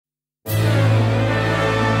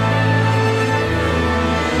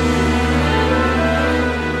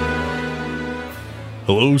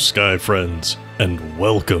Hello, Sky Friends, and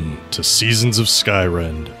welcome to Seasons of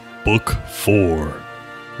Skyrend, Book 4.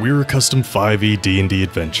 We're a custom 5e D&D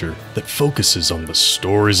adventure that focuses on the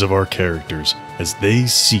stories of our characters as they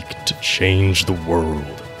seek to change the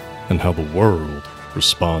world, and how the world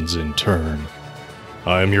responds in turn.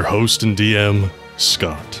 I am your host and DM,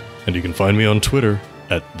 Scott, and you can find me on Twitter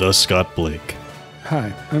at @TheScottBlake.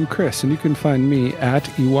 Hi, I'm Chris, and you can find me at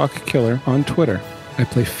Ewok Killer on Twitter. I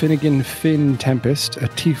play Finnigan Finn Tempest, a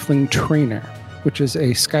Tiefling Trainer, which is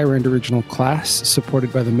a Skyrend original class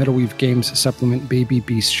supported by the Metalweave Games supplement Baby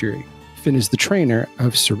Bestiary. Finn is the trainer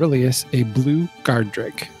of Cerilius, a blue guard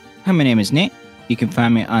drake. Hi, my name is Nate. You can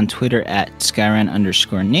find me on Twitter at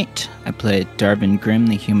Skyrend_Nate. I play Darvin Grimm,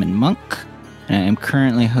 the human monk, and I am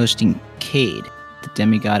currently hosting Cade, the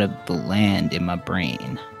demigod of the land in my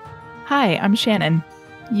brain. Hi, I'm Shannon.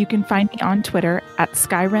 You can find me on Twitter at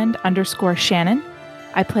Skyrend_Shannon.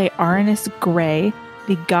 I play Arannis Grey,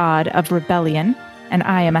 the god of rebellion, and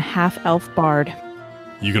I am a half-elf bard.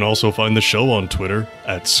 You can also find the show on Twitter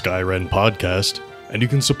at Skyrend Podcast, and you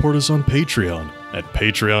can support us on Patreon at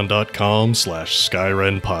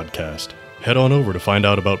patreon.com/Skyrend Podcast. Head on over to find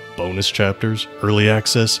out about bonus chapters, early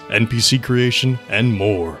access, NPC creation, and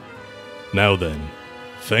more. Now then,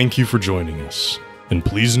 thank you for joining us, and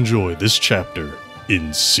please enjoy this chapter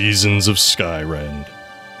in Seasons of Skyrend.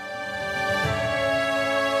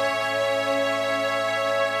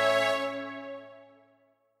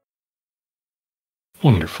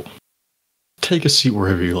 Wonderful. Take a seat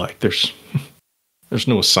wherever you like. There's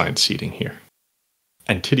no assigned seating here.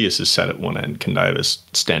 Antideans is sat at one end, Condive is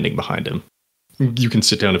standing behind him. You can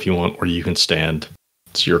sit down if you want, or you can stand.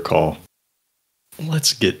 It's your call.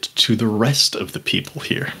 Let's get to the rest of the people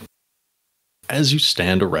here. As you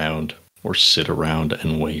stand around, or sit around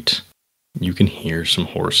and wait, you can hear some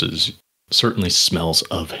horses, certainly smells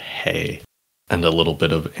of hay, and a little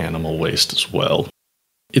bit of animal waste as well.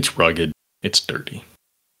 It's rugged, it's dirty.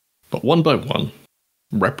 But one by one,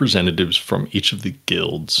 representatives from each of the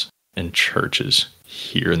guilds and churches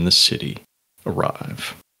here in the city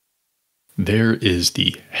arrive. There is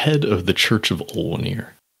the head of the Church of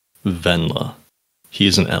Olwenir, Venla. He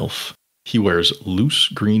is an elf. He wears loose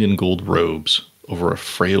green and gold robes over a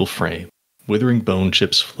frail frame, withering bone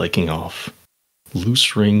chips flaking off,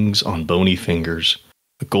 loose rings on bony fingers,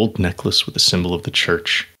 a gold necklace with the symbol of the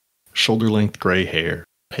church, shoulder-length gray hair,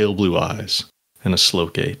 pale blue eyes, and a slow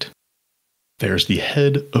gait. There's the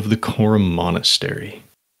head of the Coram Monastery.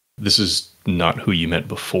 This is not who you met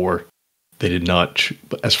before. They did not,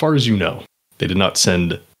 as far as you know, they did not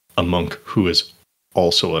send a monk who is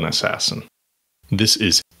also an assassin. This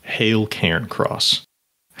is Hale Cairncross,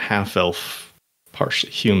 half-elf,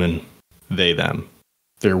 partially human, they, them.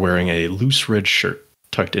 They're wearing a loose red shirt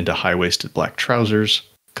tucked into high-waisted black trousers,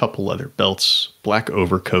 couple leather belts, black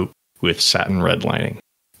overcoat with satin red lining,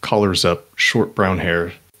 collars up, short brown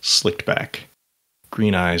hair, slicked back,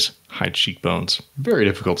 green eyes, high cheekbones. Very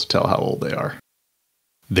difficult to tell how old they are.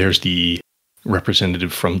 There's the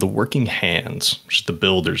representative from the Working Hands, which is the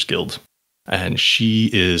Builders Guild, and she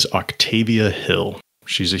is Octavia Hill.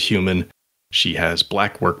 She's a human. She has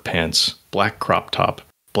black work pants, black crop top,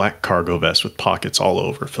 black cargo vest with pockets all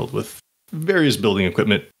over filled with various building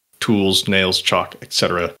equipment, tools, nails, chalk,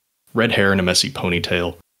 etc. Red hair and a messy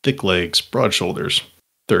ponytail, thick legs, broad shoulders,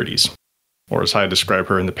 30s. Or as I describe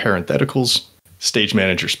her in the parentheticals, stage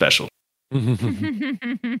manager special.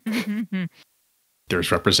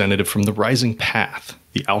 There's representative from the Rising Path,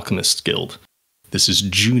 the Alchemist Guild. This is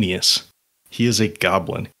Junius. He is a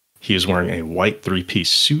goblin. He is wearing a white three-piece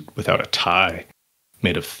suit without a tie,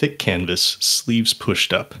 made of thick canvas, sleeves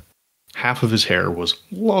pushed up. Half of his hair was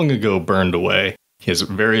long ago burned away. He has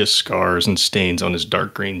various scars and stains on his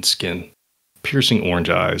dark green skin. Piercing orange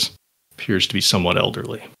eyes. Appears to be somewhat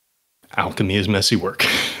elderly. Alchemy is messy work.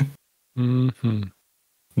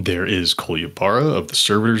 There is Colyubara of the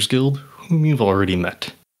Servitors Guild, whom you've already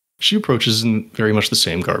met. She approaches in very much the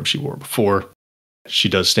same garb she wore before. She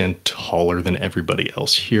does stand taller than everybody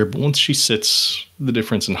else here, but once she sits, the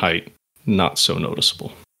difference in height, not so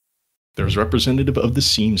noticeable. There's representative of the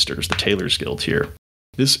Seamsters, the Tailors Guild here.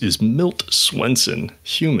 This is Milt Swenson,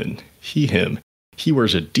 human, he, him. He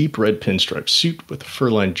wears a deep red pinstripe suit with a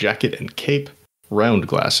fur-lined jacket and cape, round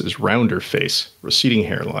glasses, rounder face, receding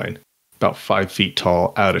hairline, about 5 feet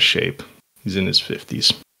tall, out of shape. He's in his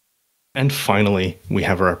 50s. And finally, we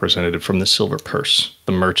have a representative from the Silver Purse,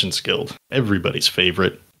 the Merchants Guild, everybody's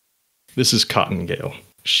favorite. This is Cottongale.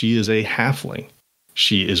 She is a halfling.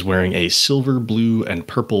 She is wearing a silver, blue, and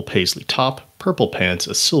purple paisley top, purple pants,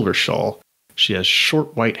 a silver shawl. She has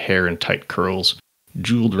short white hair and tight curls,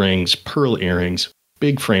 jeweled rings, pearl earrings,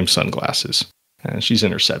 big frame sunglasses, and she's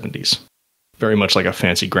in her 70s. Very much like a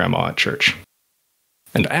fancy grandma at church.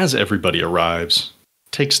 And as everybody arrives,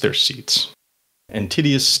 takes their seats,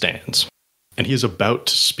 Antideans stands, and he is about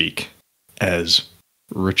to speak as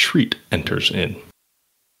Retreat enters in.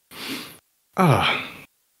 I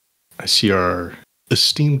see our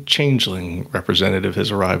esteemed changeling representative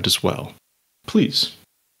has arrived as well. Please,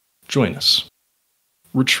 join us.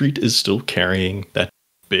 Retreat is still carrying that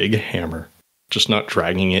big hammer, just not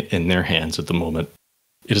dragging it in their hands at the moment.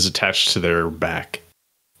 It is attached to their back.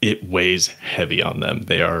 It weighs heavy on them.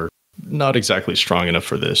 They are not exactly strong enough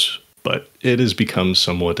for this, but it has become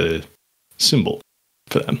somewhat a symbol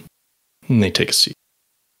for them. And they take a seat.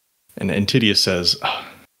 And Antideans says,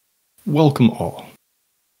 welcome all.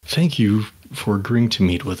 Thank you for agreeing to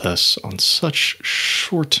meet with us on such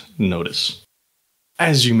short notice.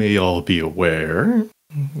 As you may all be aware,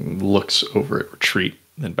 looks over at Retreat,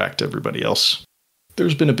 then back to everybody else.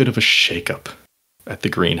 There's been a bit of a shakeup at the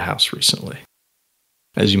greenhouse recently.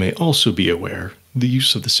 As you may also be aware, the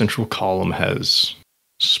use of the central column has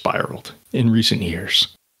spiraled in recent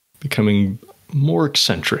years, becoming more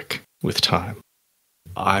eccentric with time.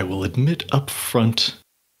 I will admit up front,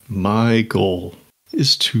 my goal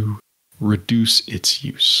is to reduce its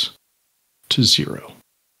use to 0.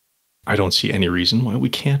 I don't see any reason why we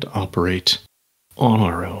can't operate on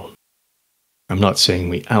our own. I'm not saying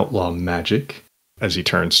we outlaw magic, as he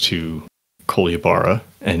turns to Colyubara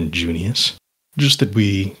and Junius, just that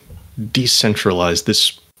we decentralize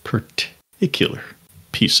this particular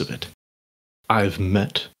piece of it. I've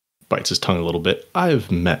met, bites his tongue a little bit,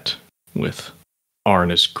 I've met with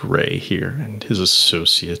Arannis Gray here and his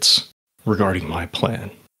associates regarding my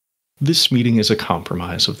plan. This meeting is a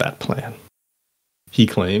compromise of that plan. He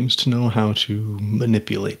claims to know how to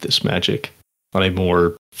manipulate this magic on a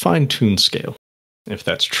more fine-tuned scale. If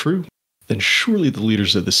that's true, then surely the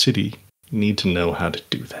leaders of the city need to know how to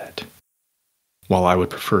do that. While I would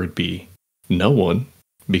prefer it be no one,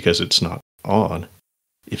 because it's not on,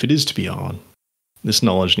 if it is to be on, this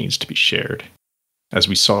knowledge needs to be shared. As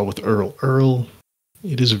we saw with Earl Earl,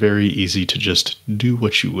 it is very easy to just do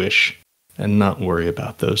what you wish and not worry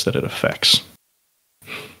about those that it affects.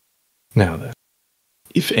 Now then,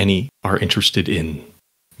 if any are interested in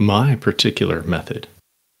my particular method,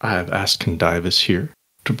 I have asked Condivis here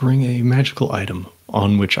to bring a magical item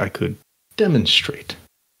on which I could demonstrate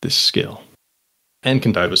this skill. And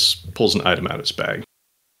Condivis pulls an item out of his bag.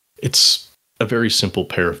 It's a very simple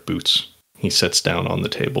pair of boots he sets down on the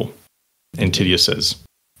table. Antideans says,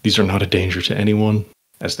 these are not a danger to anyone,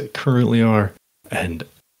 as they currently are, and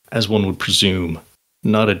as one would presume,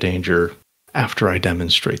 not a danger after I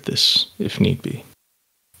demonstrate this, if need be.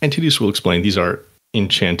 Antideans will explain these are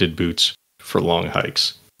enchanted boots for long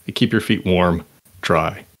hikes. They keep your feet warm,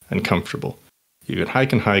 dry, and comfortable. You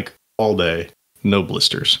can hike all day, no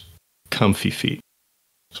blisters, comfy feet.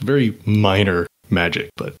 It's very minor magic,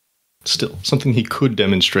 but still something he could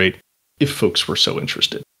demonstrate if folks were so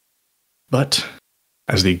interested. But,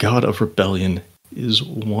 as the god of rebellion is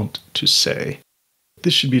wont to say,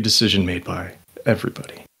 this should be a decision made by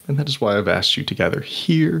everybody. And that is why I've asked you to gather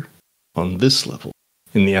here, on this level,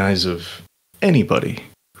 in the eyes of anybody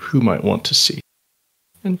who might want to see.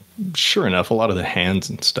 And sure enough, a lot of the hands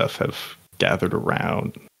and stuff have gathered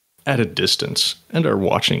around at a distance and are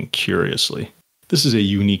watching curiously. This is a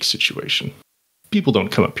unique situation. People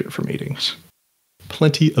don't come up here for meetings.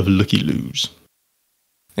 Plenty of looky-loos.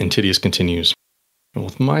 Antideans continues, and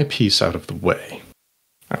with my piece out of the way,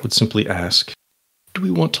 I would simply ask, do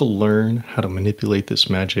we want to learn how to manipulate this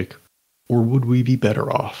magic, or would we be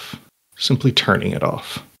better off simply turning it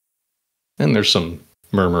off? And there's some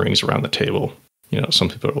murmurings around the table. Some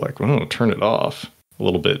people are like, oh, turn it off. A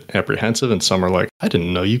little bit apprehensive, and some are like, I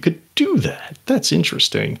didn't know you could do that. That's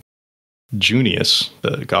interesting. Junius,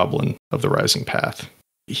 the goblin of the Rising Path,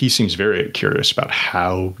 he seems very curious about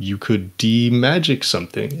how you could de-magic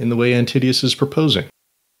something in the way Antideans is proposing.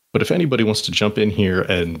 But if anybody wants to jump in here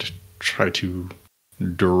and try to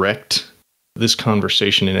direct this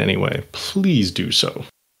conversation in any way, please do so.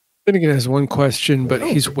 Finnigan has one question, but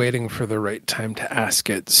he's waiting for the right time to ask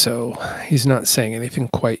it, so he's not saying anything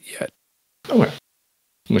quite yet. Okay.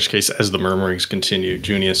 In which case, as the murmurings continue,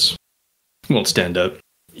 Junius won't stand up.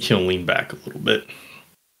 He'll lean back a little bit.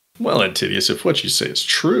 Well, Antideans, if what you say is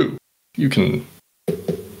true, you can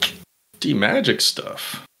de-magic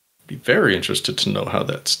stuff. I'd be very interested to know how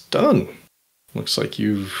that's done. Looks like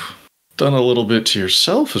you've done a little bit to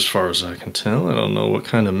yourself as far as I can tell. I don't know what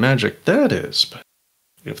kind of magic that is, but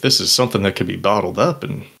if this is something that could be bottled up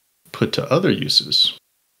and put to other uses,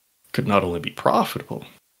 it could not only be profitable,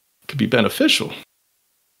 it could be beneficial.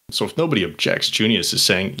 So if nobody objects, Junius is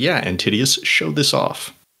saying, yeah, Antideans, show this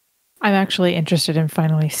off. I'm actually interested in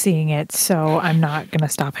finally seeing it, so I'm not going to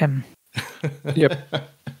stop him. Yep.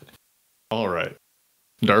 All right.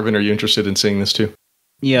 Darvin, are you interested in seeing this too?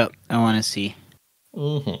 Yep, I want to see.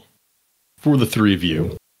 Mm-hmm. For the three of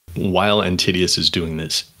you, while Antideans is doing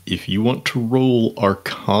this, if you want to roll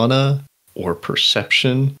Arcana or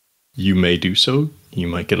Perception, you may do so. You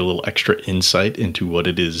might get a little extra insight into what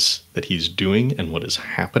it is that he's doing and what is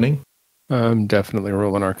happening. I'm definitely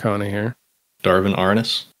rolling Arcana here. Darvin,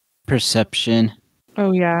 Arannis? Perception.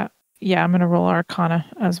 Oh, yeah. Yeah, I'm going to roll Arcana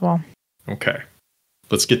as well. Okay.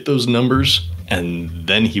 Let's get those numbers, and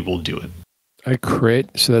then he will do it. I crit,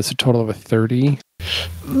 so that's a total of a 30.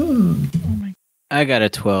 Oh my. I got a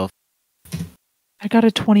 12. I got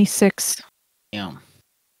a 26. Yeah.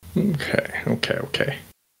 Okay.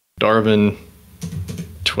 Darvin,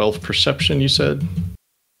 12 Perception, you said?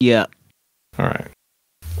 Yeah. All right.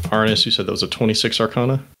 Arannis, you said that was a 26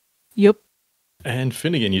 Arcana? Yep. And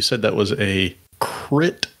Finnigan, you said that was a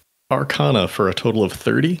crit Arcana for a total of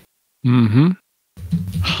 30? Mm-hmm.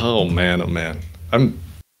 Oh, man. I'm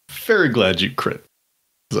very glad you crit.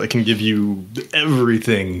 Because I can give you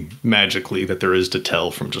everything magically that there is to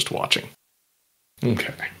tell from just watching.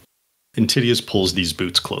 Okay. Antideans pulls these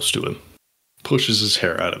boots close to him, pushes his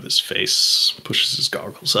hair out of his face, pushes his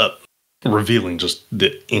goggles up, revealing just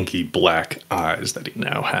the inky black eyes that he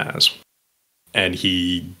now has. And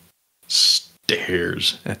he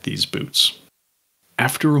stares at these boots.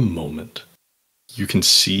 After a moment, you can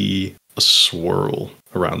see a swirl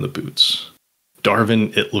around the boots.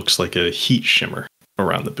 Darvin, it looks like a heat shimmer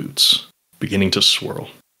around the boots, beginning to swirl.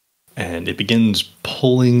 And it begins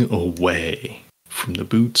pulling away from the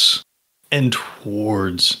boots and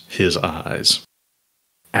towards his eyes.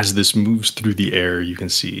 As this moves through the air, you can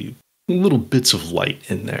see little bits of light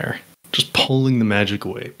in there, just pulling the magic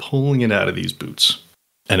away, pulling it out of these boots.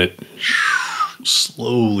 And it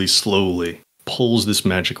slowly pulls this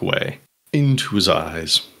magic away into his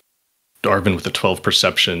eyes. Darvin, with a 12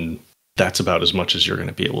 Perception, that's about as much as you're going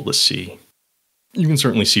to be able to see. You can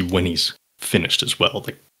certainly see when he's finished as well.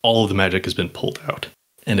 Like, all of the magic has been pulled out,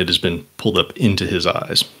 and it has been pulled up into his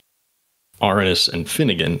eyes. Arannis and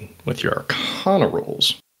Finnigan, with your Arcana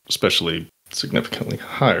rolls, especially significantly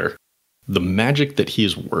higher, the magic that he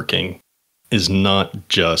is working is not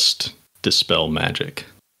just dispel magic.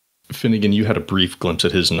 Finnigan, you had a brief glimpse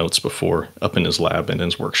at his notes before, up in his lab and in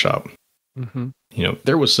his workshop. Mm-hmm. You know,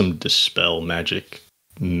 there was some dispel magic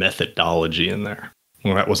methodology in there.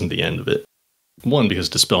 Well, that wasn't the end of it. One, because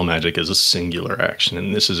dispel magic is a singular action,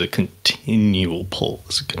 and this is a continual pull,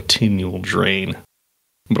 it's a continual drain.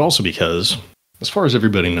 But also because, as far as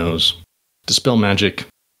everybody knows, dispel magic,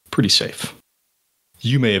 pretty safe.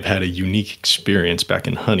 You may have had a unique experience back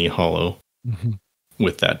in Honey Hollow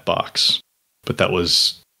with that box, but that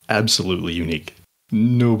was absolutely unique.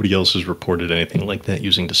 Nobody else has reported anything like that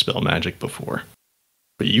using dispel magic before.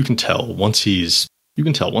 But you can tell once this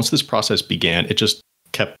process began, it just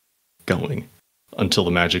kept going until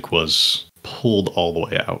the magic was pulled all the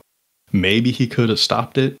way out. Maybe he could have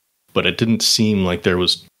stopped it, but it didn't seem like there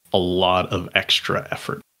was a lot of extra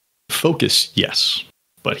effort. Focus, yes,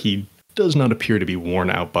 but he does not appear to be worn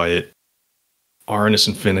out by it. Arannis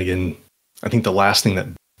and Finnigan, I think the last thing that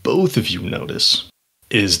both of you notice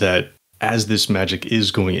is that as this magic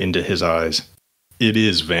is going into his eyes, it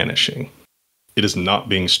is vanishing. It is not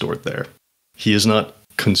being stored there. He is not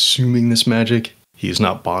consuming this magic. He is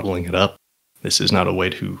not bottling it up. This is not a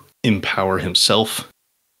way to empower himself.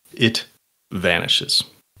 It vanishes.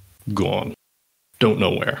 Gone. Don't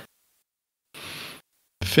know where.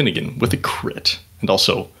 Finnigan with a crit. And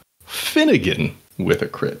also Finnigan with a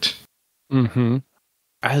crit. Mm-hmm.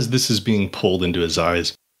 As this is being pulled into his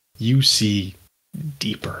eyes, you see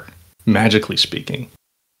deeper, magically speaking.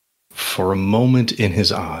 For a moment in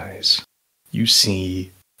his eyes, you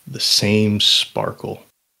see the same sparkle,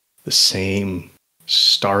 the same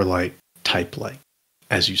starlight type light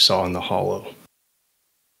as you saw in the hollow.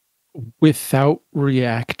 Without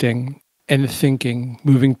reacting and thinking,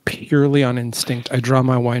 moving purely on instinct, I draw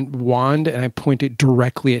my wand and I point it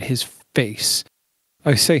directly at his face.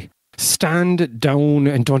 I say, "Stand down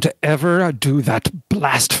and don't ever do that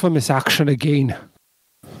blasphemous action again."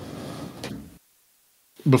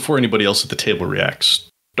 Before anybody else at the table reacts,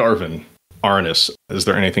 Darvin, Arannis, is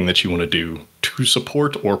there anything that you want to do to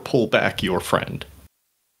support or pull back your friend?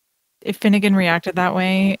 If Finnigan reacted that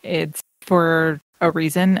way, it's for a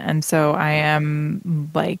reason, and so I'm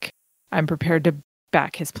prepared to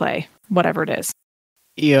back his play, whatever it is.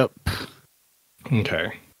 Yep.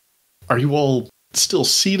 Okay. Are you all still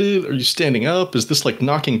seated? Are you standing up? Is this like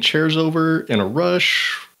knocking chairs over in a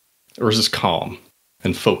rush? Or is this calm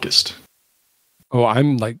and focused? Oh,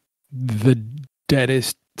 I'm like the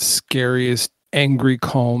deadest, scariest, angry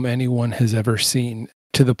calm anyone has ever seen,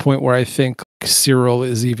 to the point where I think Cyril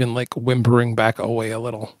is even like whimpering back away a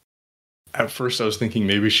little. At first, I was thinking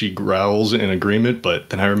maybe she growls in agreement, but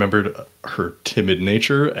then I remembered her timid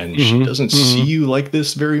nature, and she doesn't see you like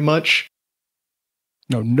this very much.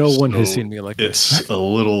 No one has seen me like this. It's a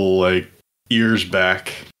little like ears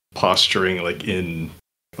back, posturing like in,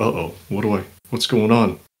 what's going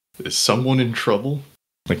on? Is someone in trouble?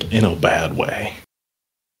 Like in a bad way.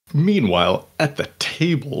 Meanwhile, at the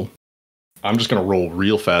table, I'm just going to roll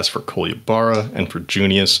real fast for Colyubara and for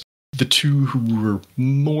Junius, the two who were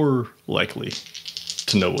more likely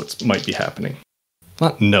to know what might be happening.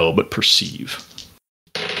 Not know, but perceive.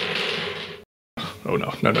 Oh,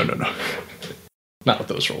 no. Not with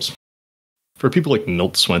those rolls. For people like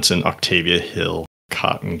Milt Swenson, Octavia Hill,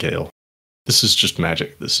 Cottongale, this is just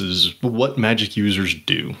magic. This is what magic users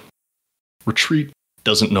do. Retreat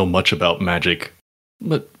doesn't know much about magic,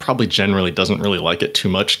 but probably generally doesn't really like it too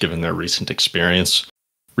much given their recent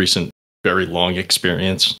very long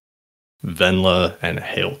experience. Venla and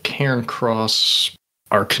Hale Cairncross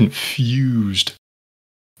are confused,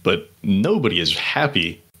 but nobody is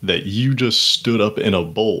happy that you just stood up in a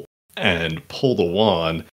bolt and pulled a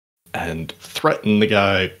wand and threatened the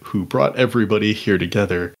guy who brought everybody here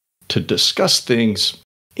together to discuss things,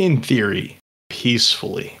 in theory,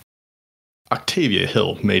 peacefully. Octavia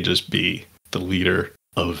Hill may just be the leader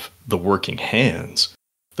of the Working Hands,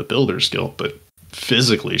 the Builders Guild, but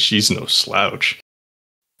physically she's no slouch.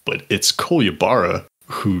 But it's Colyubara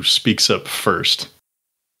who speaks up first.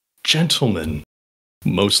 Gentlemen,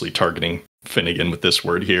 mostly targeting Finnigan with this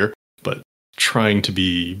word here, but trying to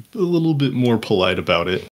be a little bit more polite about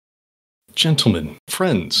it. Gentlemen,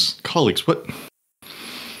 friends, colleagues, what?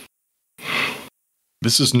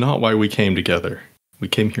 This is not why we came together. We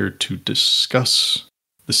came here to discuss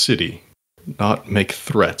the city, not make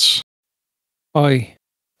threats. Aye,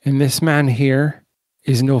 and this man here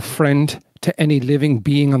is no friend to any living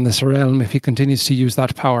being on this realm if he continues to use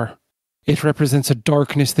that power. It represents a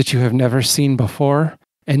darkness that you have never seen before,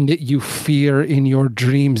 and that you fear in your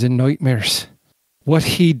dreams and nightmares. What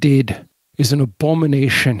he did is an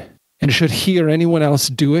abomination, and should he or anyone else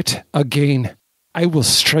do it again, I will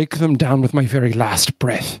strike them down with my very last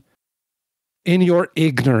breath. In your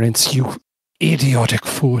ignorance, you idiotic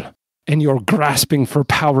fool, and your grasping for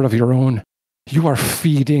power of your own, you are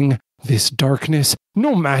feeding this darkness.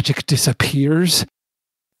 No magic disappears.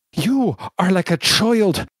 You are like a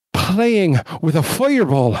child playing with a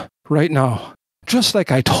fireball right now, just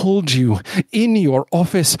like I told you in your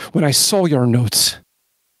office when I saw your notes.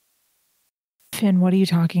 Finn, what are you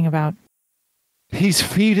talking about? He's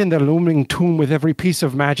feeding the looming tomb with every piece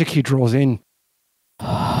of magic he draws in.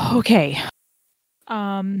 Okay.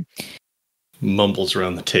 Mumbles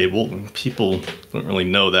around the table, and people don't really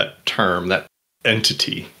know that term, that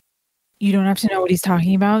entity. You don't have to know what he's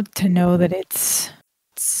talking about to know that it's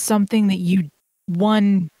something that you,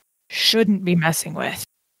 one, shouldn't be messing with,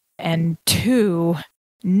 and two,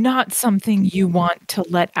 not something you want to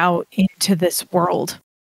let out into this world.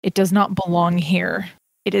 It does not belong here.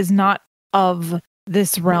 It is not of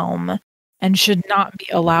this realm and should not be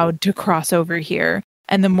allowed to cross over here.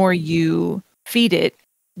 And the more you feed it,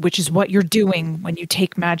 which is what you're doing when you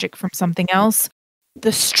take magic from something else,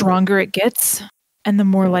 the stronger it gets and the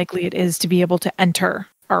more likely it is to be able to enter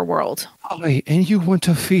our world. Aye, and you want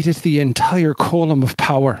to feed it the entire column of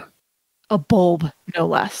power. A bulb, no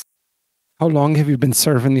less. How long have you been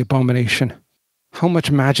serving the abomination? How much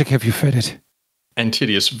magic have you fed it?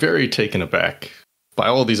 Antideans, very taken aback by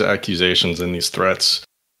all these accusations and these threats.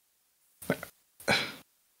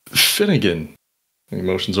 Finnigan, he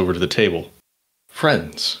motions over to the table.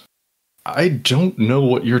 Friends, I don't know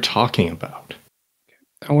what you're talking about.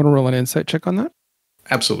 I want to roll an insight check on that.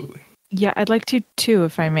 Absolutely. Yeah, I'd like to too,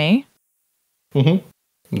 if I may.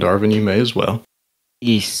 Mm-hmm. Darvin, you may as well.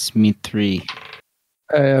 Yes, me 3.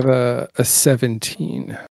 I have a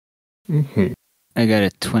 17. Mm-hmm. I got a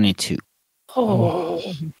 22.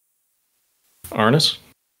 Oh. Arannis?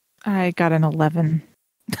 I got an 11.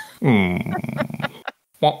 Wah,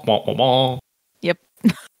 wah, wah, wah. Yep.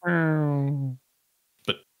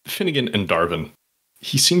 But Finnigan and Darvin,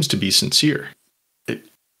 he seems to be sincere.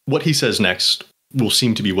 What he says next will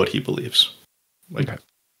seem to be what he believes. Okay.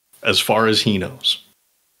 As far as he knows.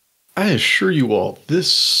 I assure you all,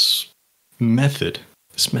 this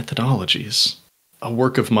methodology is a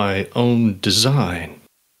work of my own design.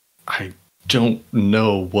 I don't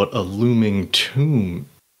know what a looming tomb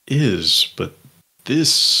is, but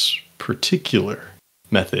this particular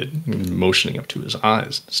method, motioning up to his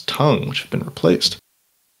eyes, his tongue, which have been replaced,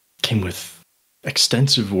 came with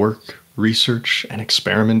extensive work, research, and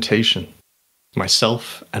experimentation.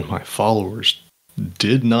 Myself and my followers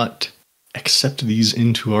did not accept these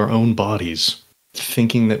into our own bodies,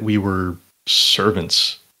 thinking that we were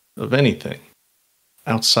servants of anything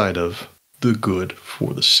outside of the good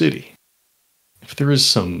for the city. If there is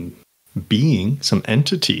some being, some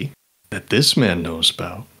entity that this man knows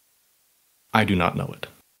about, I do not know it.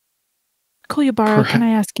 Colyubara, can I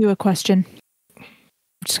ask you a question? I'm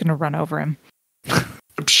just going to run over him.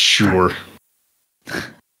 Sure.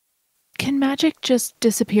 Can magic just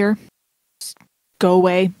disappear? Just go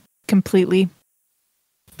away completely?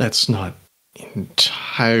 That's not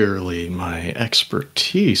entirely my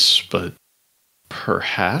expertise, but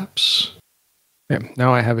perhaps. Yeah,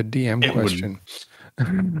 now I have a DM question.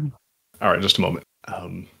 All right, just a moment.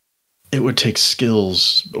 It would take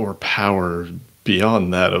skills or power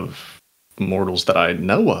beyond that of mortals that I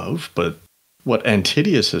know of, but what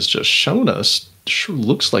Antideans has just shown us sure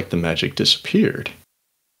looks like the magic disappeared.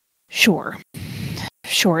 Sure.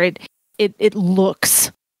 It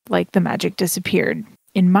looks like the magic disappeared.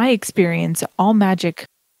 In my experience, all magic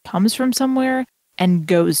comes from somewhere and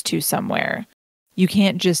goes to somewhere. You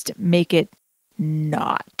can't just make it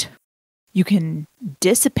not. You can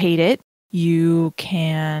dissipate it. You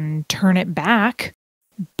can turn it back,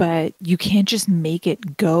 but you can't just make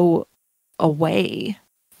it go away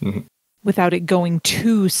without it going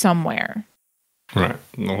to somewhere. Right.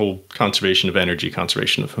 The whole conservation of energy,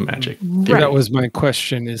 conservation of magic. Right. That was my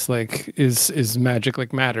question, is like, is magic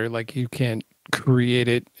like matter? Like, you can't create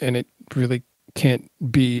it and it really can't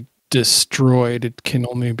be destroyed. It can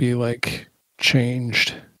only be like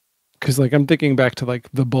changed. Because like, I'm thinking back to like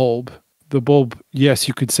the bulb. The bulb, yes,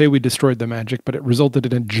 you could say we destroyed the magic, but it resulted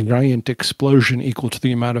in a giant explosion equal to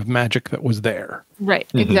the amount of magic that was there. Right,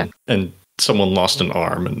 exactly. And someone lost an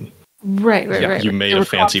arm, and right. You made a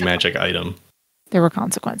fancy magic item. There were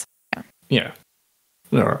consequences. Yeah.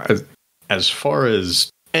 No, as far as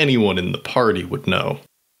anyone in the party would know,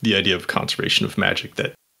 the idea of conservation of magic,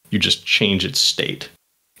 that you just change its state,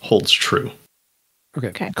 holds true.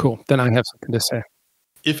 Okay. Cool. Then I have something to say.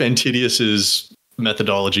 If Antideans'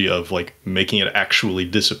 methodology of like making it actually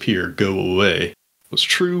disappear, go away, was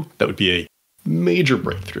true, that would be a major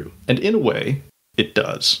breakthrough. And in a way, it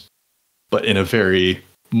does. But in a very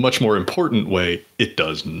much more important way, it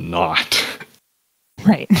does not.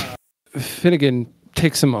 Right. Finnigan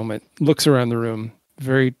takes a moment, looks around the room,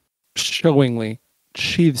 very showingly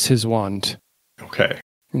sheathes his wand. Okay.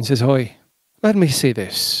 And says, "Oi, let me say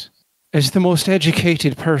this. As the most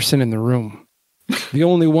educated person in the room, the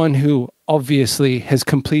only one who obviously has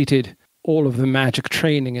completed all of the magic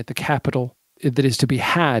training at the capital that is to be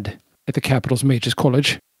had at the capital's Mages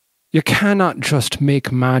College, you cannot just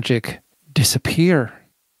make magic disappear.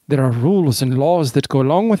 There are rules and laws that go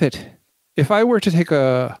along with it. If I were to take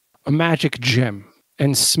a magic gem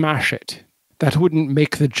and smash it, that wouldn't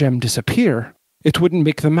make the gem disappear. It wouldn't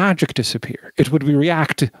make the magic disappear. It would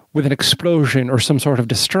react with an explosion or some sort of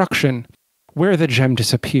destruction where the gem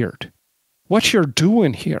disappeared. What you're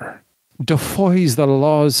doing here defies the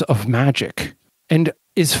laws of magic and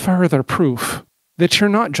is further proof that you're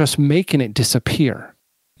not just making it disappear.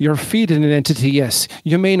 You're feeding an entity, yes,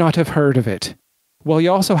 you may not have heard of it. Well,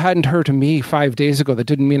 you also hadn't heard of me 5 days ago. That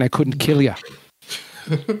didn't mean I couldn't kill you.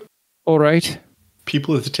 All right?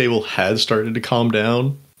 People at the table had started to calm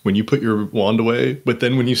down when you put your wand away, but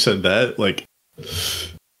then when you said that, like,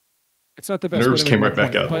 it's not the best nerves way to came make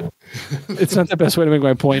right my back point, up. But it's not the best way to make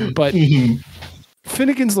my point, but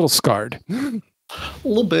Finnegan's a little scarred. A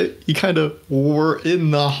little bit. You kind of were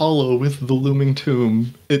in the hollow with the looming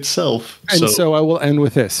tomb itself. And so I will end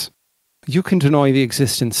with this. You can deny the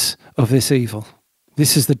existence of this evil.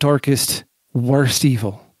 This is the darkest, worst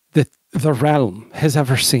evil that the realm has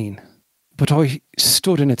ever seen. But I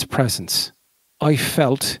stood in its presence. I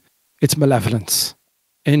felt its malevolence.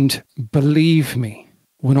 And believe me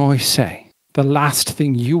when I say the last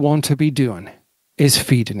thing you want to be doing is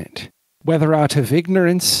feeding it. Whether out of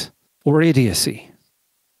ignorance or idiocy,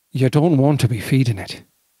 you don't want to be feeding it.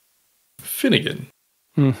 Finnigan,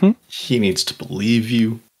 he needs to believe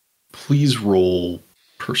you. Please roll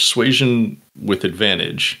persuasion with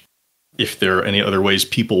advantage. If there are any other ways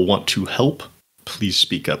people want to help, please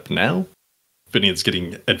speak up now. Finnigan's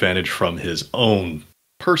getting advantage from his own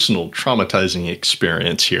personal traumatizing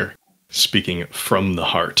experience here, speaking from the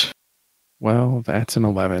heart. Well, that's an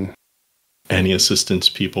 11. Any assistance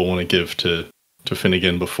people want to give to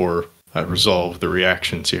Finnigan before I resolve the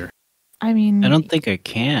reactions here? I mean, I don't think I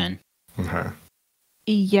can. Okay.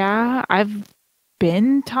 Yeah, I've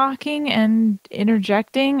been talking and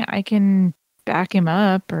interjecting, I can back him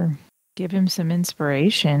up or give him some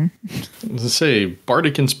inspiration. As I say,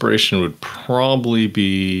 bardic inspiration would probably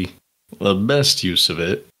be the best use of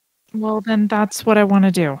it. Well, then that's what I want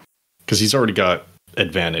to do. Because he's already got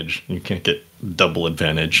advantage. You can't get double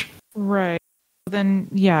advantage. Right. Then,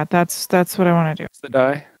 yeah, that's what I want to do. What's the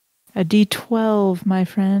die? A D12, my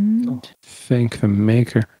friend. Oh, thank the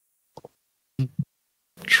maker.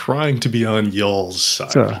 Trying to be on y'all's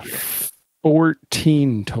side. It's a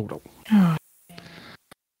 14 total. Oh.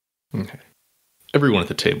 Okay. Everyone at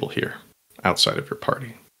the table here, outside of your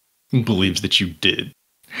party, believes that you did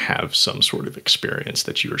have some sort of experience,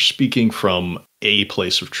 that you are speaking from a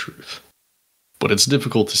place of truth. But it's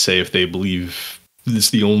difficult to say if they believe this is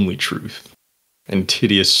the only truth. And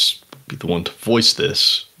Antideans would be the one to voice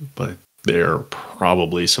this, but there are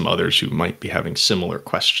probably some others who might be having similar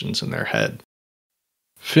questions in their head.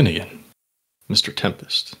 Finnigan, Mr.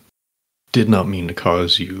 Tempest, did not mean to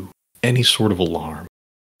cause you any sort of alarm.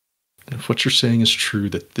 And if what you're saying is true,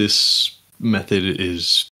 that this method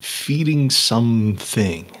is feeding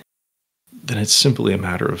something, then it's simply a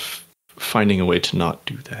matter of finding a way to not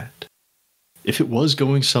do that. If it was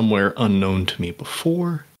going somewhere unknown to me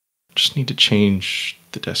before, I just need to change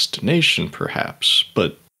the destination, perhaps.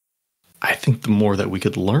 But I think the more that we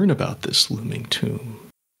could learn about this looming tomb,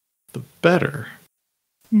 the better.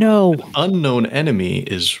 No. An unknown enemy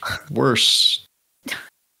is worse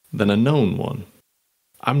than a known one.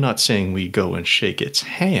 I'm not saying we go and shake its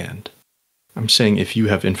hand. I'm saying if you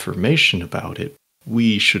have information about it,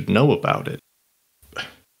 we should know about it.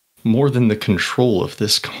 More than the control of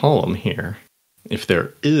this column here. If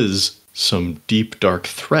there is some deep, dark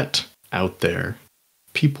threat out there,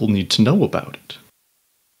 people need to know about it.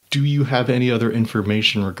 Do you have any other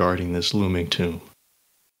information regarding this looming tomb?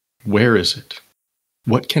 Where is it?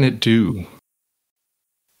 What can it do?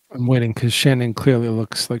 I'm waiting because Shannon clearly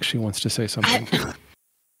looks like she wants to say something.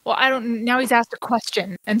 Well, I don't. Now he's asked a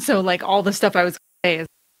question, and so like all the stuff I was going to say is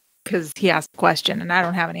because he asked a question, and I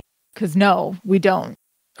don't have any. Because no, we don't.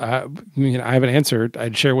 I mean, I have an answer.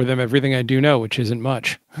 I'd share with them everything I do know, which isn't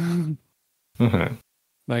much. Uh-huh.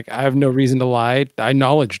 Like, I have no reason to lie. I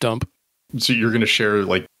knowledge dump. So you're going to share,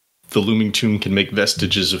 like, the looming tomb can make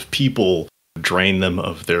vestiges of people, drain them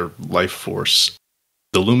of their life force.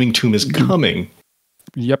 The looming tomb is coming.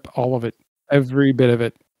 Yep, all of it. Every bit of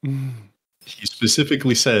it. He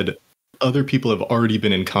specifically said, other people have already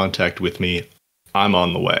been in contact with me. I'm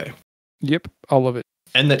on the way. Yep, all of it.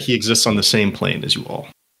 And that he exists on the same plane as you all.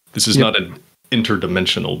 This is not an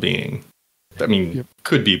interdimensional being. I mean,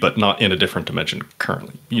 could be, but not in a different dimension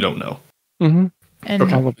currently. You don't know. Mm-hmm.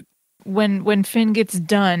 And all of it. When Finn gets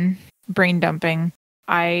done brain dumping,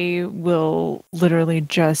 I will literally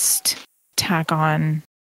just tack on.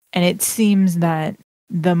 And it seems that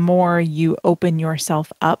the more you open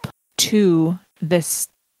yourself up to this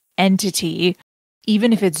entity,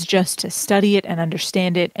 even if it's just to study it and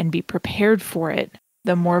understand it and be prepared for it,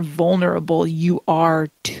 the more vulnerable you are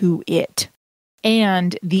to it.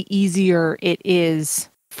 And the easier it is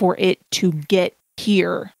for it to get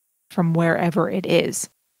here from wherever it is.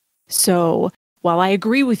 So while I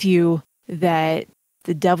agree with you that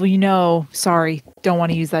the devil you know, sorry, don't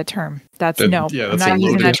want to use that term. That's no. Yeah, I'm that's not a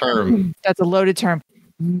using loaded that term. That's a loaded term.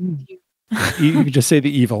 You can just say the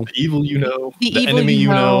evil. The evil you know. The evil enemy you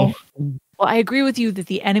know. Well, I agree with you that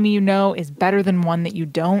the enemy you know is better than one that you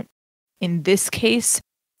don't. In this case,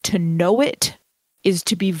 to know it is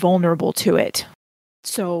to be vulnerable to it.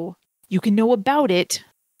 So you can know about it,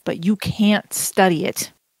 but you can't study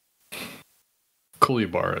it.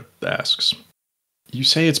 Colyubara asks, you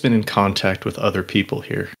say it's been in contact with other people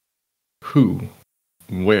here. Who?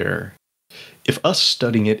 Where? If us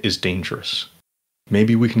studying it is dangerous,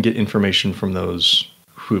 maybe we can get information from those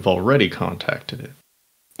who have already contacted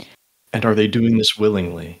it. And are they doing this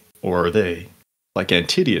willingly, or are they, like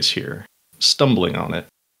Antideans here, stumbling on it?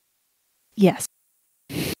 Yes.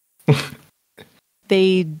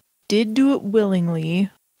 They did do it willingly,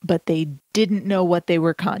 but they didn't know what they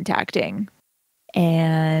were contacting.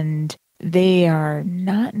 And they are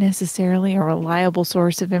not necessarily a reliable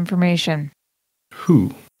source of information.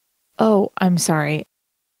 Who? Oh, I'm sorry.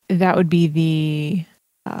 That would be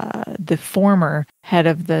the former head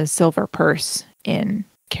of the Silver Purse in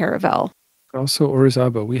Caravel. Also,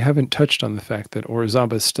 Orizaba. We haven't touched on the fact that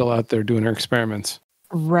Orizaba is still out there doing her experiments.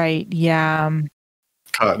 Right, yeah.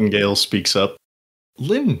 Cottongale speaks up.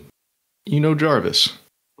 Lynn, you know Jarvis.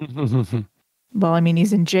 Well, I mean,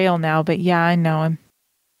 he's in jail now, but yeah, I know him.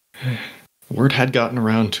 Word had gotten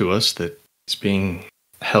around to us that he's being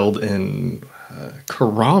held in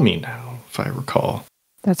Karami now, if I recall.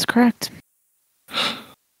 That's correct.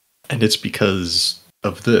 And it's because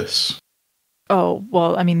of this. Oh,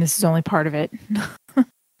 well, I mean, this is only part of it.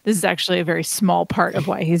 This is actually a very small part of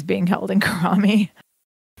why he's being held in Karami.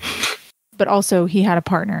 But also, he had a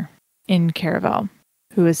partner in Caravel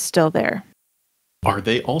who is still there. Are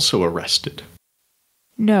they also arrested?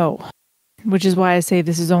 No, which is why I say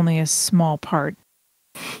this is only a small part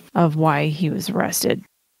of why he was arrested.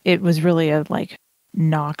 It was really a,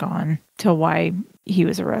 knock on to why he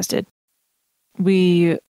was arrested.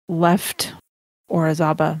 We left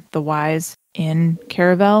Orizaba the Wise in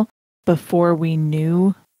Caravel before we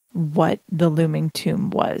knew what the looming tomb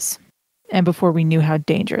was and before we knew how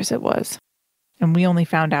dangerous it was. And we only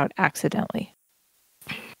found out accidentally.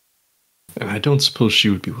 And I don't suppose she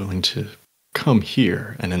would be willing to come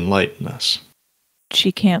here and enlighten us.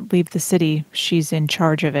 She can't leave the city. She's in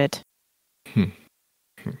charge of it. I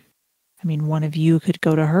mean, one of you could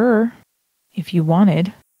go to her if you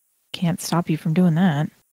wanted. Can't stop you from doing that.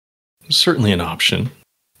 Certainly an option.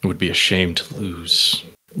 It would be a shame to lose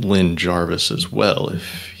Lynn Jarvis as well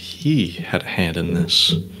if he had a hand in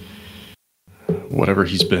this. Whatever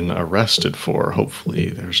he's been arrested for, hopefully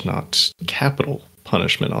there's not capital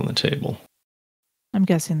punishment on the table. I'm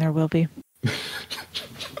guessing there will be.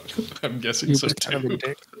 I'm guessing so too.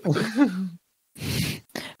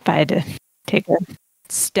 If I had to take a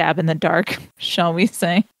stab in the dark, shall we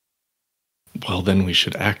say? Well, then we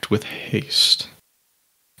should act with haste.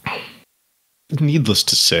 Needless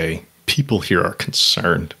to say, people here are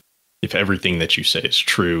concerned. If everything that you say is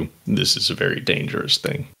true, this is a very dangerous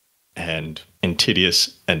thing. And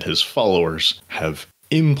Antideans and his followers have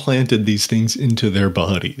implanted these things into their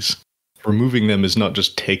bodies. Removing them is not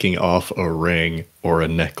just taking off a ring or a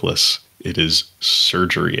necklace. It is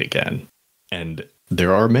surgery again. And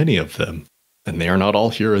there are many of them. And they are not all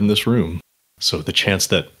here in this room. So the chance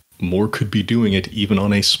that more could be doing it even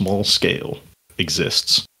on a small scale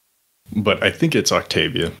exists. But I think it's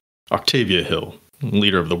Octavia. Octavia Hill,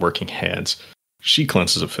 leader of the Working Hands. She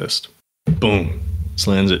clenches a fist. Boom.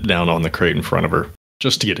 Slams it down on the crate in front of her,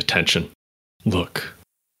 just to get attention. Look,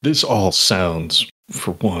 this all sounds,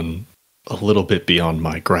 for one, a little bit beyond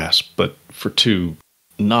my grasp, but for two,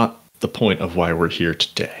 not the point of why we're here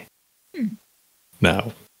today.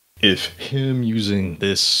 Now, if him using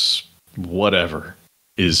this whatever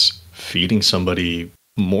is feeding somebody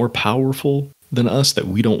more powerful than us that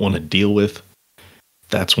we don't want to deal with,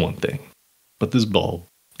 that's one thing. But this bulb,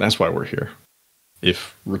 that's why we're here.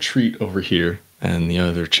 If Retreat over here and the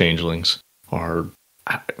other changelings are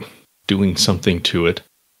doing something to it,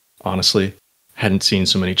 honestly, hadn't seen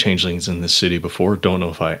so many changelings in this city before. Don't know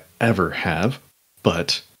if I ever have.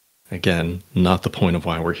 But, again, not the point of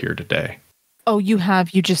why we're here today. Oh, you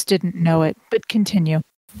have. You just didn't know it. But continue.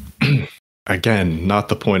 Again, not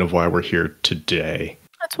the point of why we're here today.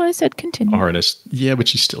 That's why I said continue. Arannis, yeah, but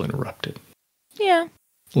she's still interrupted. Yeah.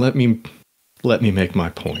 Let me make my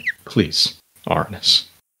point, please, Arannis.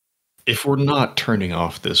 If we're not turning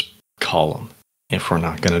off this column, if we're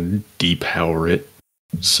not going to depower it,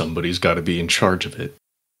 somebody's got to be in charge of it.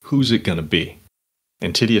 Who's it going to be?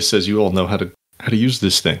 Antideans says you all know how to use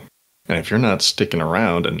this thing. And if you're not sticking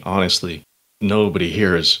around, and honestly, nobody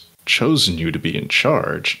here has chosen you to be in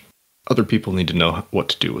charge, other people need to know what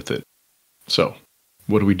to do with it. So,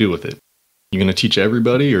 what do we do with it? You going to teach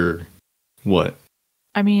everybody, or what?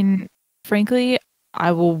 I mean, frankly,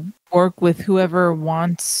 I will work with whoever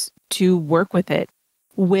wants to work with it,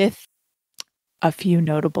 with a few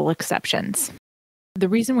notable exceptions. The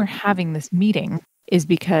reason we're having this meeting is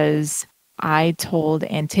because I told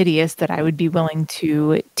Antideans that I would be willing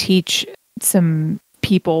to teach some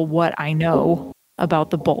people what I know about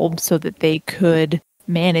the bulb so that they could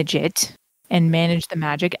manage it and manage the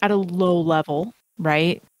magic at a low level,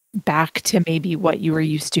 right? Back to maybe what you were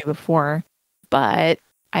used to before. But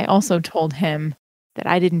I also told him that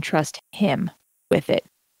I didn't trust him with it.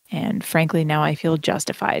 And frankly, now I feel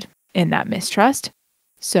justified in that mistrust.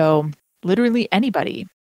 So literally anybody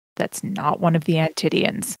that's not one of the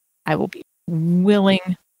Antideans, I will be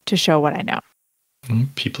willing to show what I know.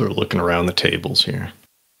 People are looking around the tables here.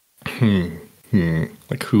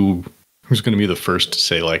 Like who's going to be the first to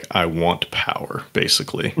say, like, I want power,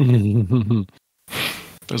 basically?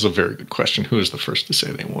 That's a very good question. Who is the first to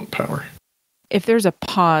say they want power? If there's a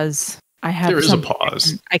pause, there is a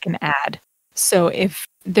pause. I can add. So if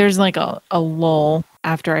there's like a lull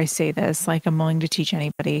after I say this, like I'm willing to teach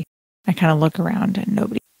anybody, I kind of look around and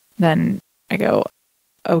nobody. Then I go,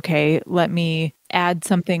 okay, let me add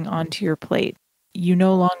something onto your plate. You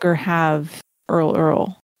no longer have Earl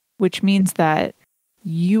Earl, which means that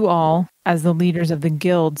you all, as the leaders of the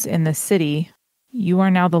guilds in the city, you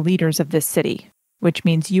are now the leaders of this city, which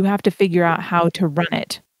means you have to figure out how to run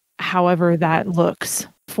it however that looks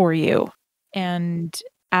for you. And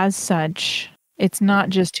as such, it's not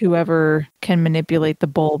just whoever can manipulate the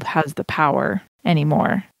bulb has the power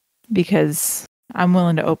anymore, because I'm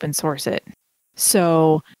willing to open source it.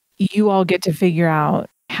 So you all get to figure out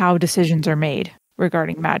how decisions are made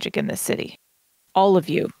regarding magic in this city. All of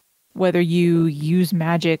you, whether you use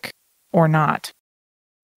magic or not.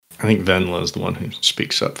 I think Venla is the one who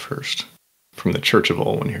speaks up first. From the Church of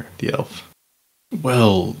Olwen here, the elf.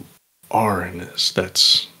 Well, Arannis,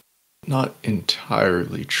 that's not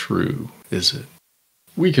entirely true, is it?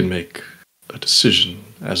 We can make a decision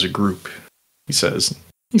as a group, he says.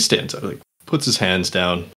 He stands up, puts his hands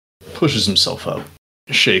down, pushes himself up,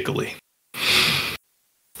 shakily.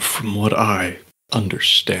 From what I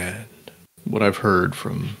understand, what I've heard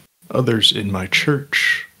from others in my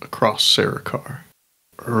church across Sarikar,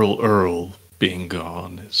 Earl Earl being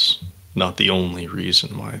gone is not the only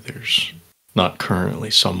reason why there's not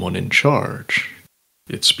currently someone in charge.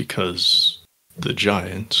 It's because the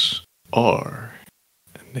giants are,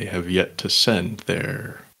 and they have yet to send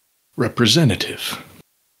their representative.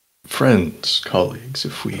 Friends, colleagues,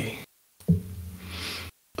 if we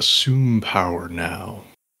assume power now,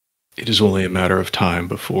 it is only a matter of time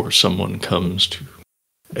before someone comes to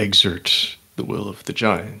exert the will of the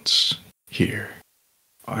giants here.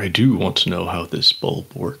 I do want to know how this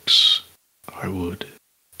bulb works. I would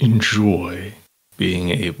enjoy being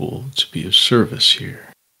able to be of service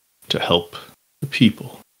here, to help the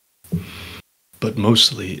people. But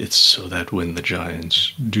mostly it's so that when the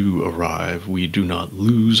giants do arrive, we do not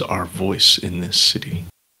lose our voice in this city.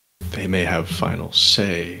 They may have final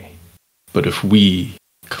say, but if we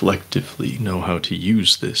collectively know how to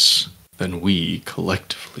use this, then we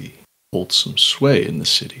collectively hold some sway in the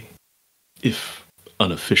city, if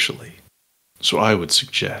unofficially. So I would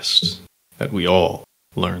suggest that we all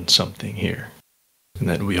learn something here, and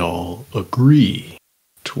that we all agree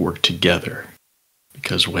to work together,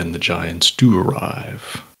 because when the giants do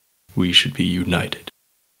arrive, we should be united.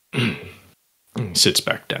 He sits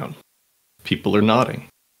back down. People are nodding.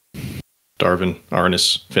 Darvin,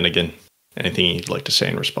 Arannis, Finnigan, anything you'd like to say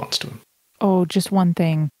in response to him? Oh, just one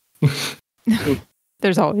thing.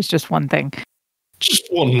 There's always just one thing.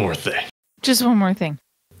 Just one more thing. Just one more thing.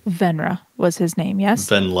 Venra was his name, yes?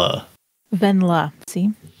 Venla. Venla.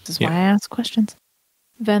 See? This is why I ask questions.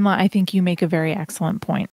 Venla, I think you make a very excellent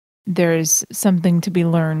point. There's something to be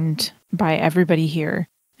learned by everybody here,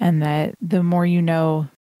 and that the more you know,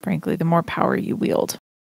 frankly, the more power you wield.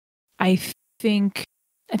 I think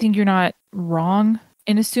you're not wrong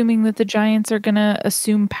in assuming that the giants are going to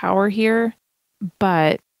assume power here,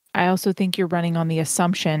 but I also think you're running on the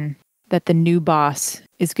assumption that the new boss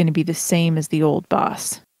is going to be the same as the old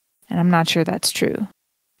boss. And I'm not sure that's true.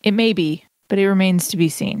 It may be, but it remains to be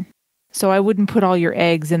seen. So I wouldn't put all your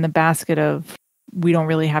eggs in the basket of, we don't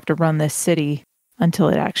really have to run this city until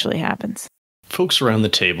it actually happens. Folks around the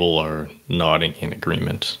table are nodding in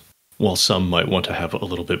agreement. While some might want to have a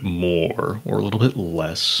little bit more or a little bit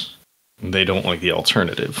less, they don't like the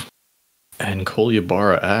alternative. And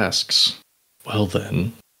Colyubara asks, well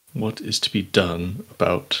then, what is to be done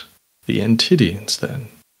about the Antideans then?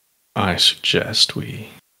 I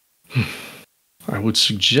would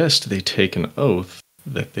suggest they take an oath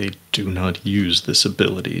that they do not use this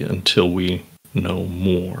ability until we know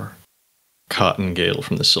more. Cottongale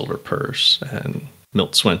from the Silver Purse and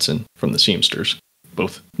Milt Swenson from the Seamsters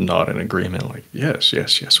both nod in agreement, like, yes,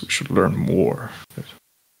 we should learn more.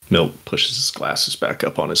 Milt pushes his glasses back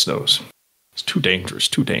up on his nose. It's too dangerous.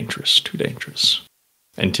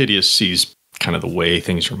 Antideans sees kind of the way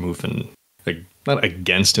things are moving, like, not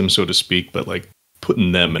against him, so to speak, but like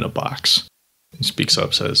putting them in a box. He speaks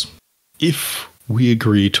up, says, if we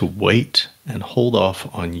agree to wait and hold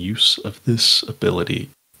off on use of this ability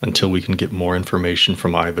until we can get more information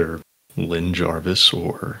from either Lynn Jarvis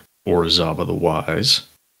or Zaba the Wise,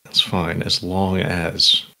 that's fine, as long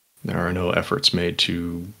as there are no efforts made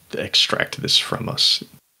to extract this from us.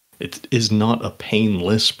 It is not a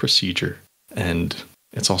painless procedure, and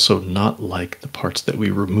it's also not like the parts that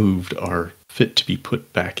we removed are fit to be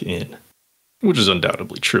put back in, which is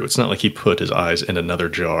undoubtedly true. It's not like he put his eyes in another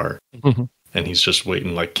jar and he's just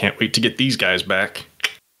waiting, like, can't wait to get these guys back.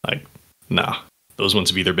 Like, nah. Those ones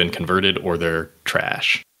have either been converted or they're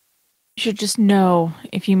trash. You should just know,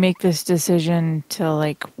 if you make this decision to,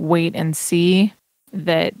 like, wait and see,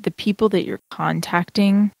 that the people that you're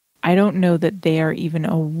contacting, I don't know that they are even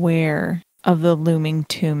aware of the Looming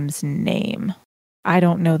Tomb's name. I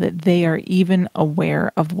don't know that they are even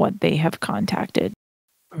aware of what they have contacted.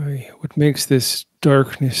 What makes this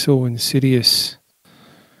darkness so insidious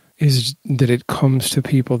is that it comes to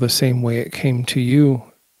people the same way it came to you,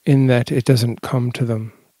 in that it doesn't come to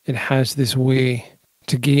them. It has this way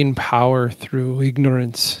to gain power through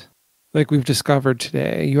ignorance. Like we've discovered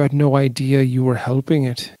today, you had no idea you were helping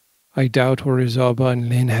it. I doubt Orizaba and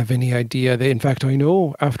Lynn have any idea. In fact, I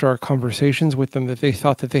know after our conversations with them that they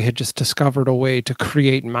thought that they had just discovered a way to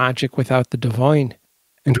create magic without the divine.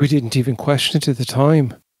 And we didn't even question it at the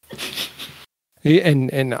time.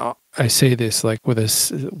 And I say this like with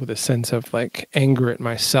a sense of like anger at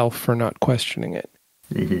myself for not questioning it.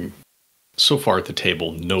 Mm-hmm. So far at the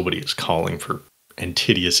table, nobody is calling for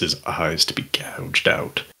Antideans' eyes to be gouged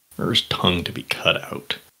out, or his tongue to be cut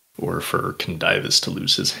out, or for Condivus to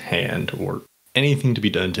lose his hand, or anything to be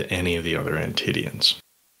done to any of the other Antideans.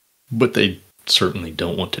 But they certainly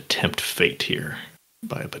don't want to tempt fate here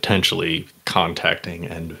by potentially contacting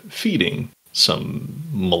and feeding some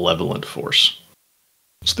malevolent force.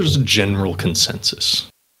 So there's a general consensus.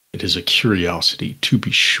 It is a curiosity, to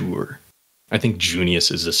be sure. I think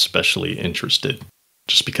Junius is especially interested,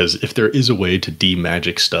 just because if there is a way to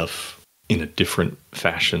de-magic stuff in a different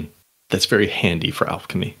fashion, that's very handy for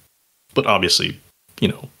alchemy. But obviously,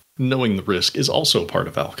 knowing the risk is also part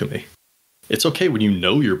of alchemy. It's okay when you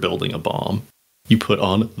know you're building a bomb, you put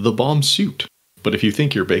on the bomb suit. But if you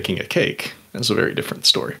think you're baking a cake, that's a very different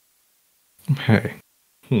story. Okay.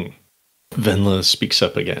 Venla speaks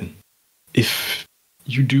up again. If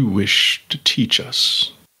you do wish to teach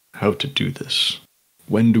us how to do this,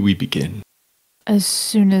 when do we begin? As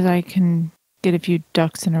soon as I can get a few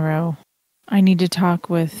ducks in a row. I need to talk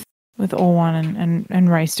with Olwan and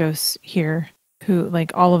Rystos here, who,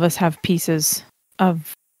 like, all of us have pieces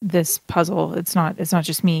of this puzzle. It's not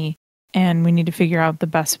just me. And we need to figure out the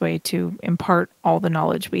best way to impart all the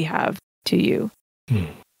knowledge we have to you.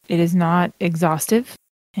 It is not exhaustive,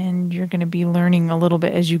 and you're going to be learning a little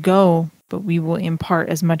bit as you go, but we will impart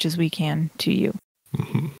as much as we can to you.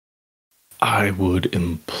 Mm-hmm. I would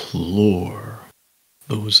implore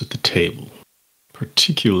those at the table,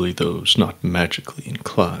 particularly those not magically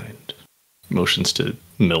inclined. Motions to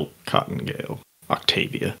Milt, Cottongale,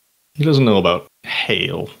 Octavia. He doesn't know about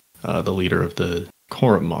Hale, the leader of the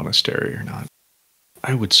Coram Monastery or not.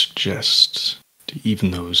 I would suggest to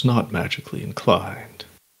even those not magically inclined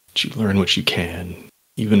that you learn what you can,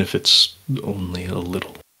 even if it's only a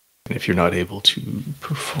little. And if you're not able to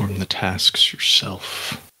perform the tasks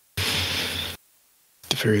yourself, at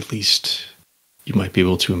the very least, you might be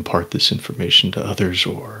able to impart this information to others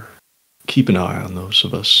or keep an eye on those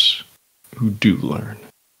of us who do learn.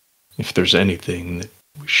 If there's anything that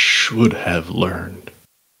we should have learned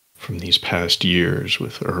from these past years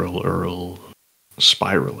with Earl Earl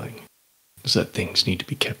spiraling, is that things need to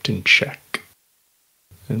be kept in check.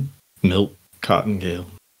 And Milt, Cottongale,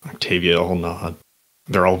 Octavia all nod.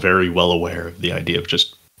 They're all very well aware of the idea of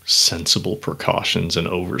just sensible precautions and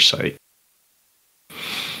oversight.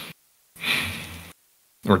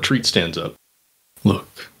 Retreat stands up.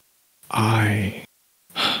 Look, I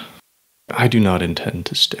do not intend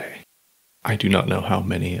to stay. I do not know how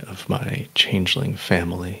many of my changeling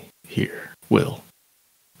family here will.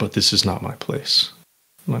 But this is not my place.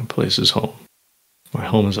 My place is home. My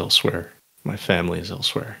home is elsewhere. My family is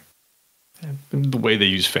elsewhere. And the way they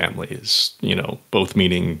use family is, both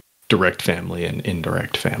meaning direct family and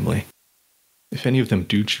indirect family. If any of them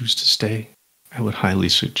do choose to stay, I would highly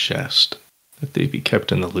suggest that they be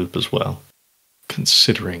kept in the loop as well,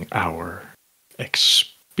 considering our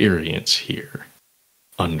experience here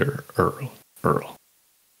under Earl Earl.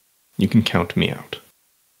 You can count me out.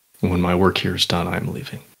 When my work here is done, I'm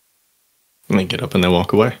leaving. And they get up and they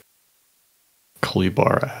walk away.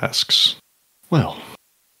 Colyubara asks, well,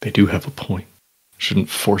 they do have a point. Shouldn't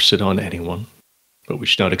force it on anyone, but we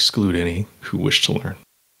should not exclude any who wish to learn.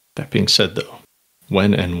 That being said, though,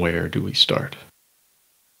 when and where do we start?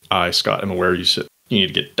 I, Scott, am aware you need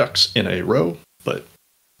to get ducks in a row, but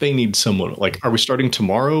they need someone. Like, are we starting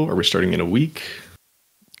tomorrow? Are we starting in a week?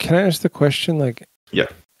 Can I ask the question, yeah.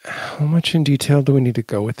 How much in detail do we need to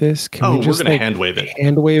go with this? Can we just we're going to hand wave it.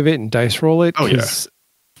 Hand wave it and dice roll it? Oh, yeah.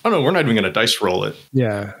 Oh, no, we're not even going to dice roll it.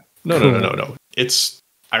 Yeah. No, cool. No.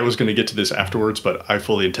 I was going to get to this afterwards, but I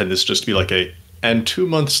fully intend this just to be like and 2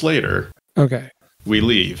 months later, okay, we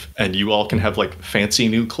leave, and you all can have fancy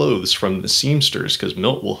new clothes from the seamsters, because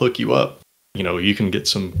Milt will hook you up. You can get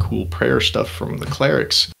some cool prayer stuff from the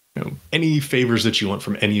clerics. Any favors that you want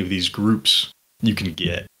from any of these groups, you can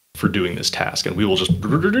get for doing this task, and we will just,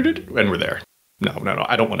 and we're there. No,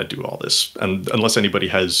 I don't want to do all this, and unless anybody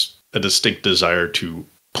has a distinct desire to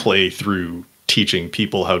play through teaching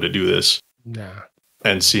people how to do this. Nah.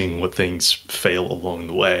 And seeing what things fail along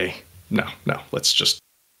the way. No, let's just,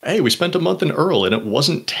 hey, we spent a month in Earl and it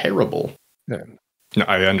wasn't terrible. Yeah. No,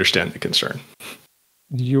 I understand the concern.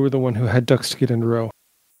 You were the one who had ducks to get in a row.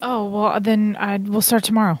 Oh, well, then we'll start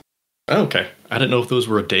tomorrow. Okay. I didn't know if those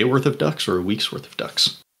were a day worth of ducks or a week's worth of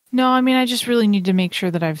ducks. No, I mean, I just really need to make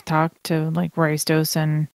sure that I've talked to, like, Rystos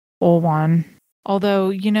and Olwan.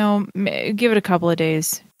 Although, give it a couple of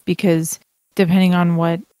days, because depending on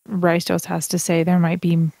what Rystos has to say, there might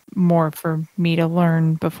be more for me to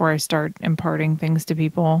learn before I start imparting things to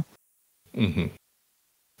people. Mm-hmm.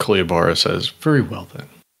 Colyubara says, very well then.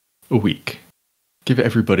 A week. Give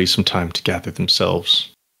everybody some time to gather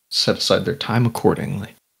themselves. Set aside their time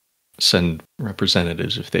accordingly. Send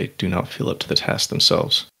representatives if they do not feel up to the task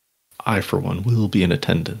themselves. I, for one, will be in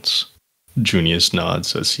attendance. Junius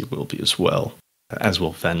nods as he will be as well, as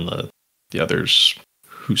will Venla. The others,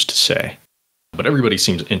 who's to say? But everybody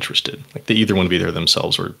seems interested. Like they either want to be there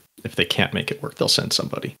themselves, or if they can't make it work, they'll send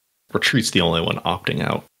somebody. Retreat's the only one opting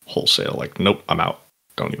out wholesale. Like, nope, I'm out.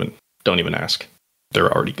 Don't even ask.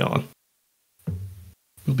 They're already gone.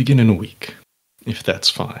 We'll begin in a week, if that's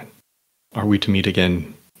fine. Are we to meet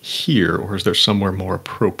again here, or is there somewhere more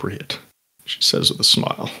appropriate? She says with a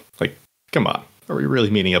smile. Like, come on, are we really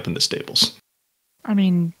meeting up in the stables? I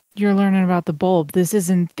mean, you're learning about the bulb. This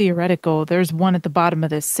isn't theoretical. There's one at the bottom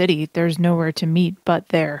of this city. There's nowhere to meet but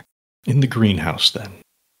there. In the greenhouse, then.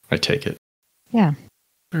 I take it. Yeah.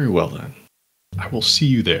 Very well, then. I will see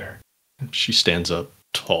you there. She stands up,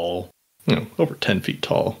 tall, over 10 feet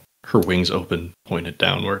tall. Her wings open, pointed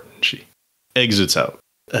downward, and she exits out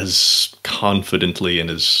as confidently and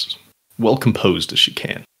as well composed as she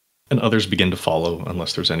can. And others begin to follow,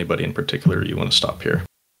 unless there's anybody in particular you want to stop here.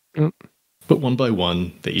 Mm. But one by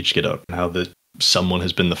one, they each get up. Now that someone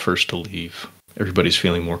has been the first to leave, everybody's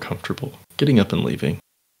feeling more comfortable getting up and leaving.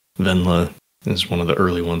 Venla is one of the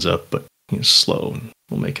early ones up, but he's slow and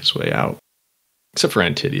will make his way out. Except for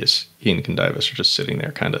Antideans. He and Condivus are just sitting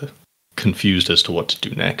there kind of confused as to what to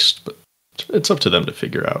do next, but it's up to them to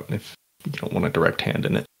figure out if you don't want a direct hand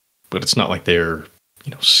in it. But it's not like they're,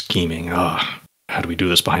 scheming, how do we do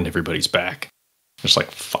this behind everybody's back? Just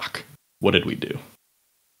like, fuck, what did we do?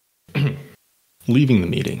 Leaving the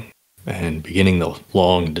meeting and beginning the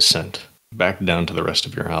long descent back down to the rest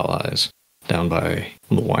of your allies, down by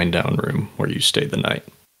the wind-down room where you stayed the night.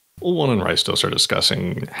 Olwan and Rystos are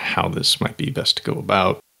discussing how this might be best to go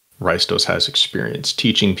about. Rystos has experience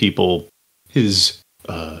teaching people. His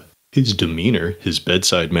demeanor, his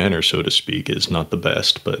bedside manner, so to speak, is not the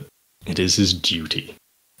best, but it is his duty.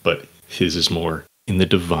 But his is more in the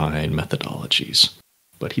divine methodologies.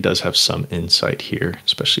 But he does have some insight here,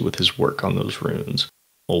 especially with his work on those runes.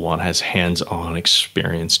 Olwan has hands-on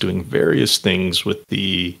experience doing various things with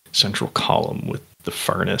the central column, with the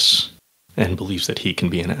furnace, and believes that he can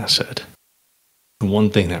be an asset. One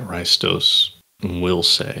thing that Rystos will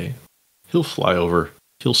say, he'll fly over,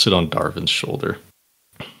 he'll sit on Darvin's shoulder.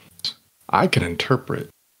 I can interpret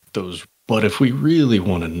those, but if we really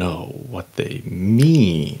want to know what they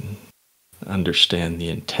mean, understand the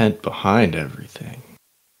intent behind everything,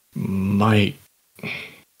 you're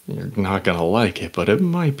not going to like it, but it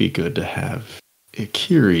might be good to have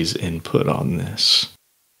Ikiri's input on this.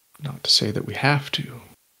 Not to say that we have to,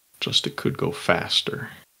 just it could go faster.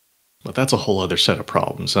 But that's a whole other set of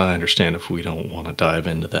problems. I understand if we don't want to dive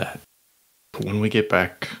into that. But when we get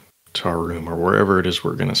back to our room or wherever it is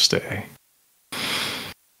we're going to stay, I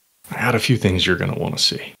got a few things you're going to want to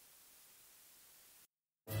see.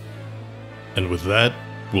 And with that,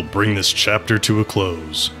 we'll bring this chapter to a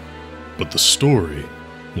close. But the story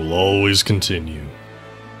will always continue.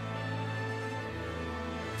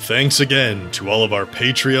 Thanks again to all of our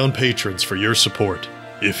Patreon patrons for your support.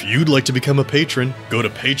 If you'd like to become a patron, go to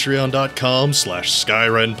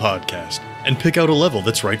patreon.com/Skyrend podcast and pick out a level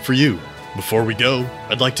that's right for you. Before we go,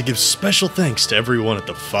 I'd like to give special thanks to everyone at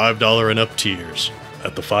the $5 and up tiers.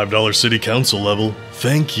 At the $5 City Council level,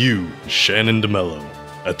 thank you, Shannon DeMello.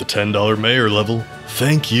 At the $10 Mayor level,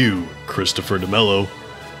 thank you, Christopher DeMello.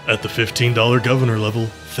 At the $15 Governor level,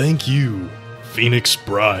 thank you, Phoenix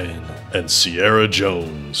Bryan and Sierra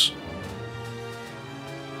Jones.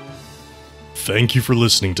 Thank you for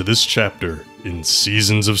listening to this chapter in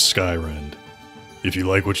Seasons of Skyrend. If you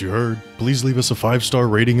like what you heard, please leave us a 5-star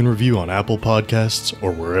rating and review on Apple Podcasts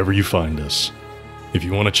or wherever you find us. If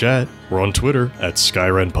you want to chat, we're on Twitter at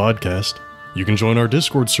Skyrend Podcast. You can join our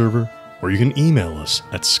Discord server, or you can email us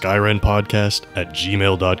at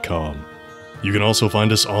skyrendpodcast@gmail.com. You can also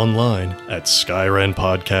find us online at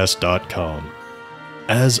skyrendpodcast.com.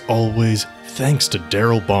 As always, thanks to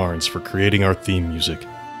Daryl Barnes for creating our theme music.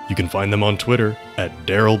 You can find them on Twitter at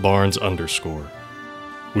DarylBarnes_.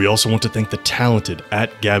 We also want to thank the talented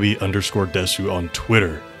at Gabby_Desu on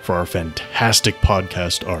Twitter for our fantastic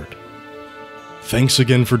podcast art. Thanks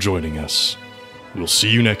again for joining us. We'll see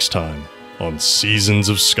you next time on Seasons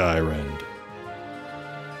of Skyrend.